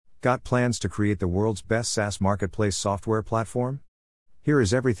Got plans to create the world's best SaaS marketplace software platform? Here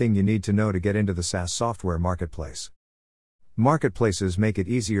is everything you need to know to get into the SaaS software marketplace. Marketplaces make it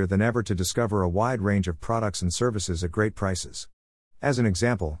easier than ever to discover a wide range of products and services at great prices. As an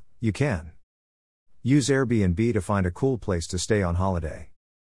example, you can use Airbnb to find a cool place to stay on holiday.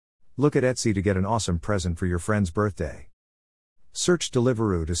 Look at Etsy to get an awesome present for your friend's birthday. Search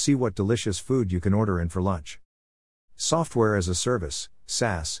Deliveroo to see what delicious food you can order in for lunch. Software as a service,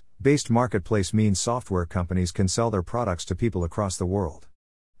 SaaS, based marketplace means software companies can sell their products to people across the world.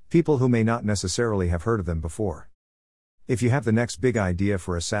 People who may not necessarily have heard of them before. If you have the next big idea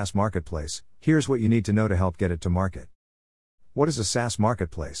for a SaaS marketplace, here's what you need to know to help get it to market. What is a SaaS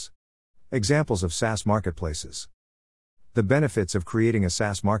marketplace? Examples of SaaS marketplaces. The benefits of creating a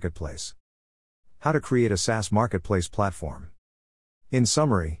SaaS marketplace. How to create a SaaS marketplace platform. In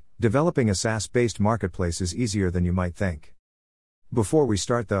summary, developing a SaaS-based marketplace is easier than you might think. Before we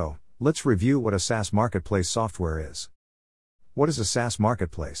start though, let's review what a SaaS marketplace software is. What is a SaaS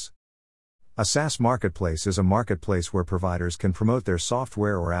marketplace? A SaaS marketplace is a marketplace where providers can promote their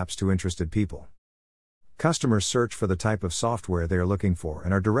software or apps to interested people. Customers search for the type of software they are looking for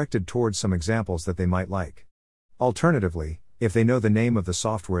and are directed towards some examples that they might like. Alternatively, if they know the name of the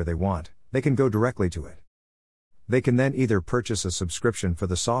software they want, they can go directly to it. They can then either purchase a subscription for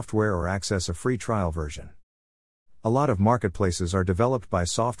the software or access a free trial version. A lot of marketplaces are developed by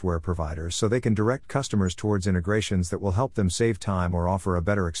software providers so they can direct customers towards integrations that will help them save time or offer a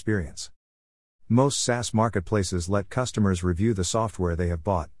better experience. Most SaaS marketplaces let customers review the software they have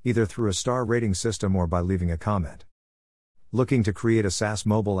bought, either through a star rating system or by leaving a comment. Looking to create a SaaS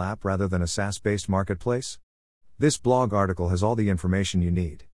mobile app rather than a SaaS-based marketplace? This blog article has all the information you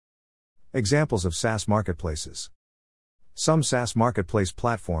need. Examples of SaaS marketplaces. Some SaaS marketplace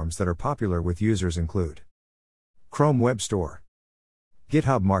platforms that are popular with users include Chrome Web Store,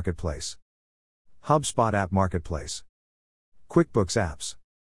 GitHub Marketplace, HubSpot App Marketplace, QuickBooks Apps,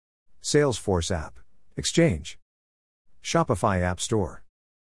 Salesforce App Exchange, Shopify App Store,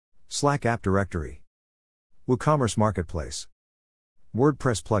 Slack App Directory, WooCommerce Marketplace,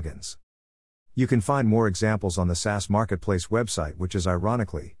 WordPress Plugins. You can find more examples on the SaaS Marketplace website, which is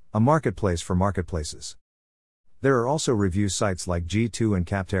ironically a marketplace for marketplaces. There are also review sites like G2 and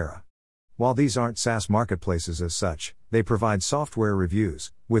Capterra. While these aren't SaaS marketplaces as such, they provide software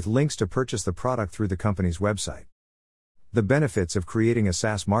reviews, with links to purchase the product through the company's website. The benefits of creating a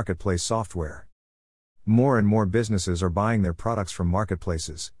SaaS marketplace software. More and more businesses are buying their products from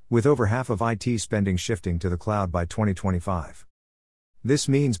marketplaces, with over half of IT spending shifting to the cloud by 2025. This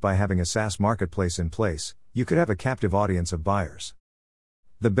means by having a SaaS marketplace in place, you could have a captive audience of buyers.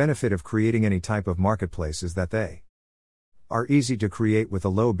 The benefit of creating any type of marketplace is that they are easy to create with a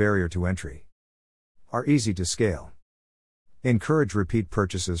low barrier to entry, are easy to scale, encourage repeat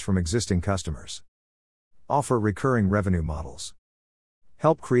purchases from existing customers, offer recurring revenue models,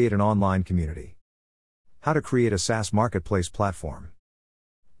 help create an online community. How to create a SaaS marketplace platform.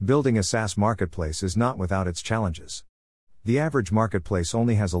 Building a SaaS marketplace is not without its challenges. The average marketplace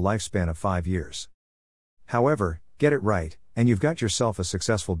only has a lifespan of 5 years. However, get it right, and you've got yourself a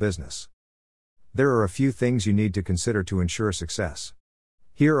successful business. There are a few things you need to consider to ensure success.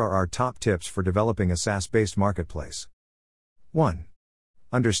 Here are our top tips for developing a SaaS-based marketplace. 1.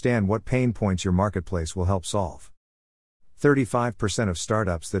 Understand what pain points your marketplace will help solve. 35% of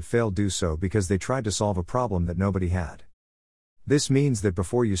startups that fail do so because they tried to solve a problem that nobody had. This means that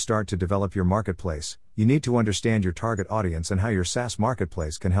before you start to develop your marketplace, you need to understand your target audience and how your SaaS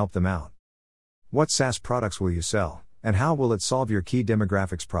marketplace can help them out. What SaaS products will you sell, and how will it solve your key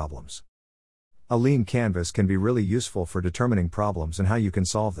demographics problems? A lean canvas can be really useful for determining problems and how you can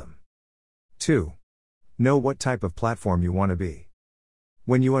solve them. 2. Know what type of platform you want to be.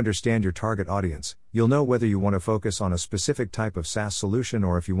 When you understand your target audience, you'll know whether you want to focus on a specific type of SaaS solution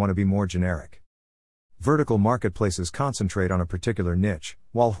or if you want to be more generic. Vertical marketplaces concentrate on a particular niche,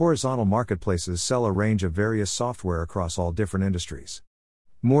 while horizontal marketplaces sell a range of various software across all different industries.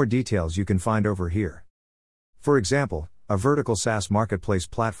 More details you can find over here. For example, a vertical SaaS marketplace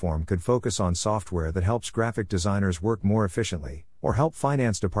platform could focus on software that helps graphic designers work more efficiently, or help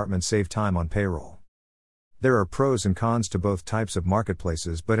finance departments save time on payroll. There are pros and cons to both types of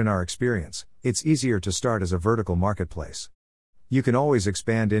marketplaces, but in our experience, it's easier to start as a vertical marketplace. You can always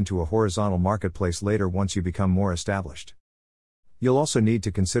expand into a horizontal marketplace later once you become more established. You'll also need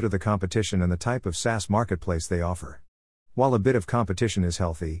to consider the competition and the type of SaaS marketplace they offer. While a bit of competition is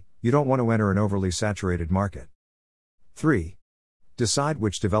healthy, you don't want to enter an overly saturated market. 3. Decide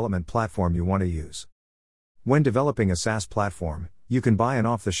which development platform you want to use. When developing a SaaS platform, you can buy an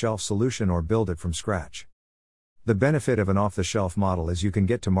off-the-shelf solution or build it from scratch. The benefit of an off-the-shelf model is you can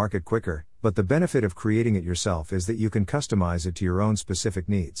get to market quicker, but the benefit of creating it yourself is that you can customize it to your own specific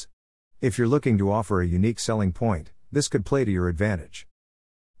needs. If you're looking to offer a unique selling point, this could play to your advantage.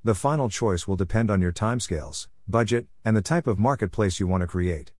 The final choice will depend on your timescales, budget, and the type of marketplace you want to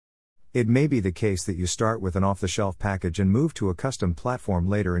create. It may be the case that you start with an off-the-shelf package and move to a custom platform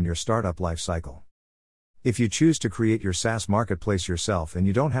later in your startup life cycle. If you choose to create your SaaS marketplace yourself and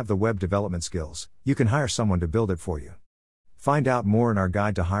you don't have the web development skills, you can hire someone to build it for you. Find out more in our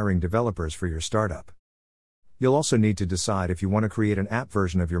guide to hiring developers for your startup. You'll also need to decide if you want to create an app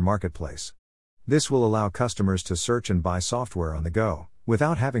version of your marketplace. This will allow customers to search and buy software on the go,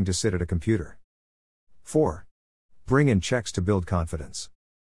 without having to sit at a computer. 4. Bring in checks to build confidence.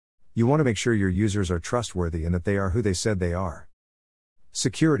 You want to make sure your users are trustworthy and that they are who they said they are.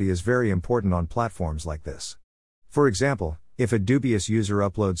 Security is very important on platforms like this. For example, if a dubious user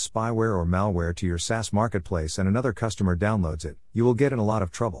uploads spyware or malware to your SaaS marketplace and another customer downloads it, you will get in a lot of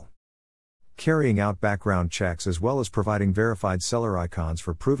trouble. Carrying out background checks as well as providing verified seller icons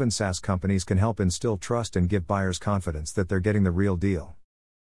for proven SaaS companies can help instill trust and give buyers confidence that they're getting the real deal.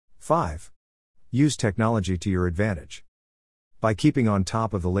 5. Use technology to your advantage. By keeping on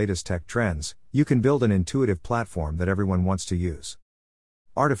top of the latest tech trends, you can build an intuitive platform that everyone wants to use.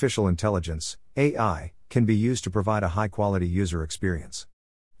 Artificial intelligence, AI, can be used to provide a high-quality user experience.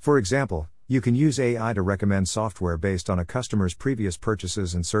 For example, you can use AI to recommend software based on a customer's previous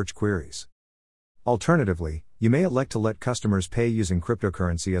purchases and search queries. Alternatively, you may elect to let customers pay using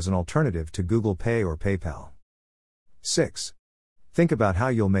cryptocurrency as an alternative to Google Pay or PayPal. 6. Think about how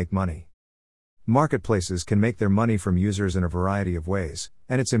you'll make money. Marketplaces can make their money from users in a variety of ways,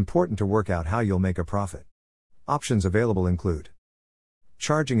 and it's important to work out how you'll make a profit. Options available include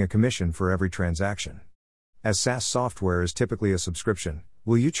charging a commission for every transaction. As SaaS software is typically a subscription,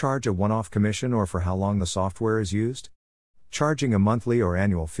 will you charge a one-off commission or for how long the software is used? Charging a monthly or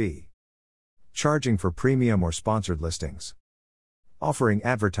annual fee. Charging for premium or sponsored listings. Offering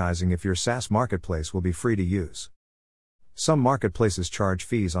advertising if your SaaS marketplace will be free to use. Some marketplaces charge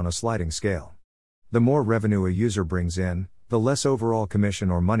fees on a sliding scale. The more revenue a user brings in, the less overall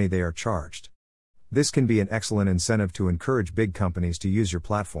commission or money they are charged. This can be an excellent incentive to encourage big companies to use your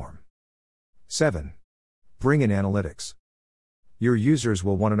platform. 7. Bring in analytics. Your users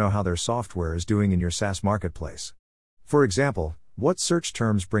will want to know how their software is doing in your SaaS marketplace. For example, what search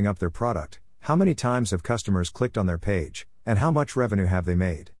terms bring up their product, how many times have customers clicked on their page, and how much revenue have they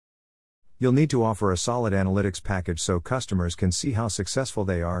made. You'll need to offer a solid analytics package so customers can see how successful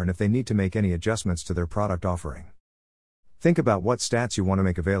they are and if they need to make any adjustments to their product offering. Think about what stats you want to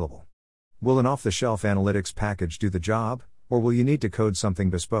make available. Will an off-the-shelf analytics package do the job, or will you need to code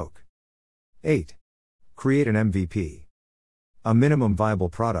something bespoke? 8. Create an MVP. A minimum viable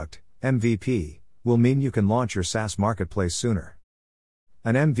product, MVP, will mean you can launch your SaaS marketplace sooner.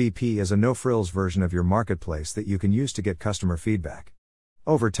 An MVP is a no-frills version of your marketplace that you can use to get customer feedback.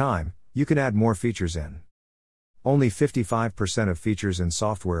 Over time, you can add more features in. Only 55% of features in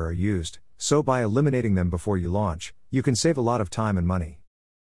software are used, so by eliminating them before you launch, you can save a lot of time and money.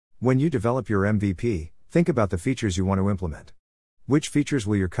 When you develop your MVP, think about the features you want to implement. Which features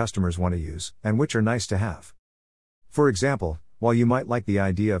will your customers want to use, and which are nice to have? For example, while you might like the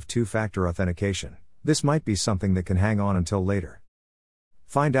idea of two-factor authentication, this might be something that can hang on until later.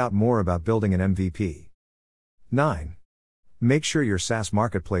 Find out more about building an MVP. 9. Make sure your SaaS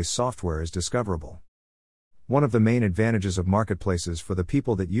marketplace software is discoverable. One of the main advantages of marketplaces for the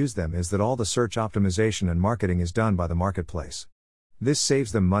people that use them is that all the search optimization and marketing is done by the marketplace. This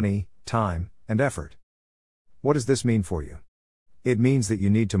saves them money, time, and effort. What does this mean for you? It means that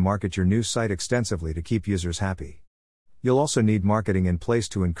you need to market your new site extensively to keep users happy. You'll also need marketing in place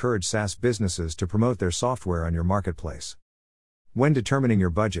to encourage SaaS businesses to promote their software on your marketplace. When determining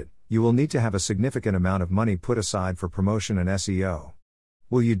your budget, you will need to have a significant amount of money put aside for promotion and SEO.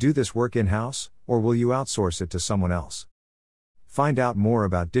 Will you do this work in-house, or will you outsource it to someone else? Find out more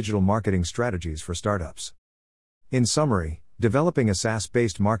about digital marketing strategies for startups. In summary, developing a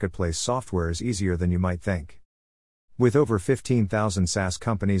SaaS-based marketplace software is easier than you might think. With over 15,000 SaaS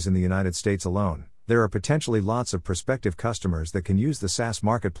companies in the United States alone, there are potentially lots of prospective customers that can use the SaaS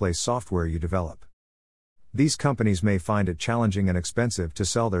marketplace software you develop. These companies may find it challenging and expensive to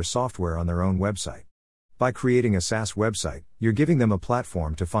sell their software on their own website. By creating a SaaS website, you're giving them a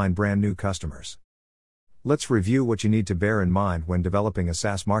platform to find brand new customers. Let's review what you need to bear in mind when developing a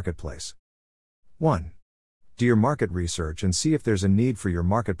SaaS marketplace. 1. Do your market research and see if there's a need for your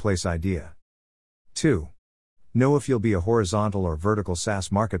marketplace idea. 2. Know if you'll be a horizontal or vertical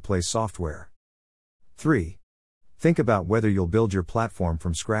SaaS marketplace software. 3. Think about whether you'll build your platform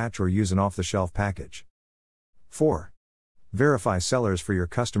from scratch or use an off-the-shelf package. 4. Verify sellers for your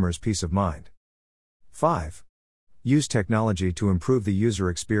customers' peace of mind. 5. Use technology to improve the user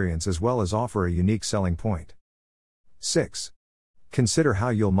experience as well as offer a unique selling point. 6. Consider how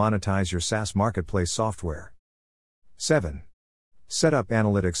you'll monetize your SaaS marketplace software. 7. Set up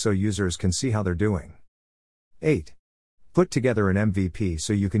analytics so users can see how they're doing. 8. Put together an MVP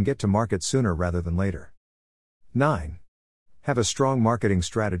so you can get to market sooner rather than later. 9. Have a strong marketing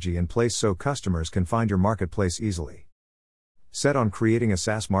strategy in place so customers can find your marketplace easily. Set on creating a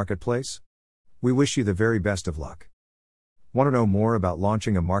SaaS marketplace? We wish you the very best of luck. Want to know more about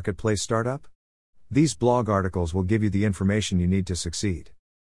launching a marketplace startup? These blog articles will give you the information you need to succeed.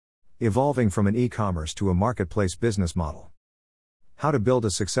 Evolving from an e-commerce to a marketplace business model. How to build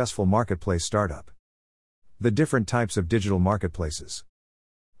a successful marketplace startup. The different types of digital marketplaces.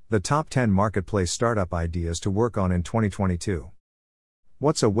 The top 10 marketplace startup ideas to work on in 2022.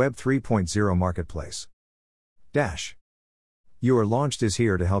 What's a Web 3.0 marketplace? Your Launched is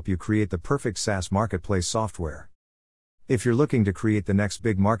here to help you create the perfect SaaS marketplace software. If you're looking to create the next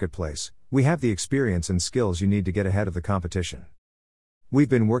big marketplace, we have the experience and skills you need to get ahead of the competition. We've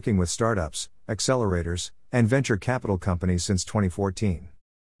been working with startups, accelerators, and venture capital companies since 2014.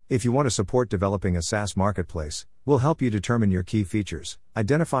 If you want to support developing a SaaS marketplace, we'll help you determine your key features,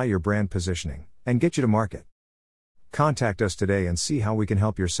 identify your brand positioning, and get you to market. Contact us today and see how we can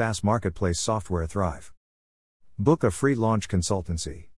help your SaaS marketplace software thrive. Book a free launch consultancy.